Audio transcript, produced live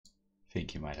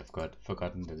think you might have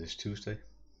forgotten that it's Tuesday.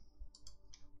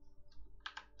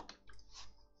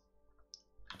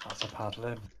 That's a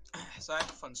paddling. So I have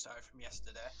a fun story from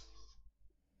yesterday.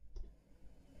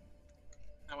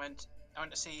 I went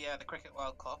to see the Cricket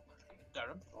World Cup in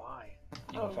Durham. Why?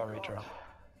 You were very drunk.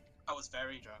 I was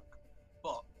very drunk,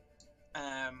 but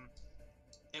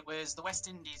it was the West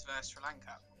Indies versus Sri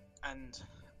Lanka, and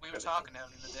we were talking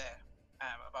earlier in the day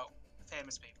about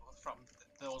famous people from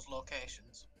those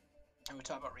locations, and we were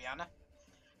talking about Rihanna,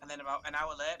 and then about an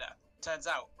hour later, turns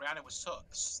out Rihanna was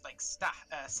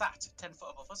sat 10 foot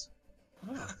above us.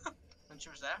 When she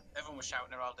was there, everyone was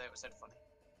shouting her all day. It was dead funny.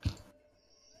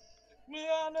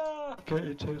 Rihanna! Get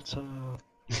it to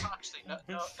Actually, no,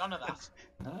 none of that.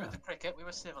 With the cricket, we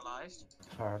were civilised.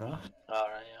 Fair enough.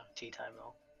 Alright, yeah. Tea time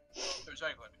though. It was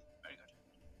very good. Very good.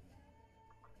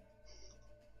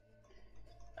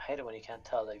 I hate it when you can't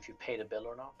tell if you paid a bill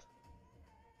or not.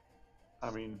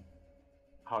 I mean,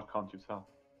 how can't you tell?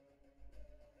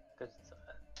 Because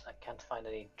I can't find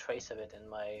any trace of it in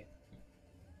my...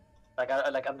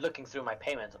 I'm looking through my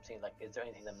payments, I'm seeing, like, is there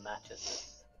anything that matches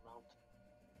this amount?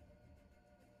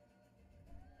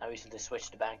 I recently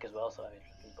switched to bank as well, so I've been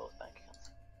looking both bank accounts.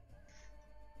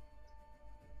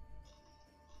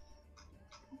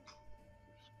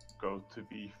 Go to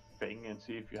the thing and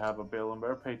see if you have a bill on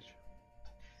their page.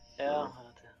 Yeah, Or-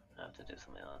 I have to do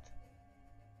something on it.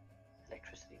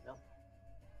 Electricity bill.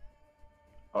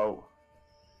 Oh.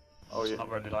 Oh It's yeah. not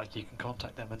really like you can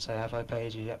contact them and say, have I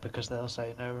paid you yet? Because they'll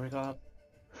say no regard.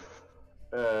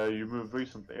 You moved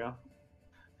recently, yeah?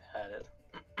 I did.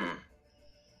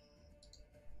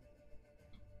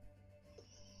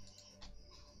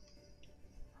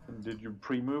 And did you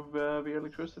pre-move the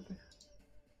electricity?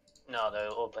 No, the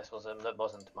old place wasn't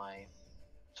my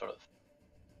sort of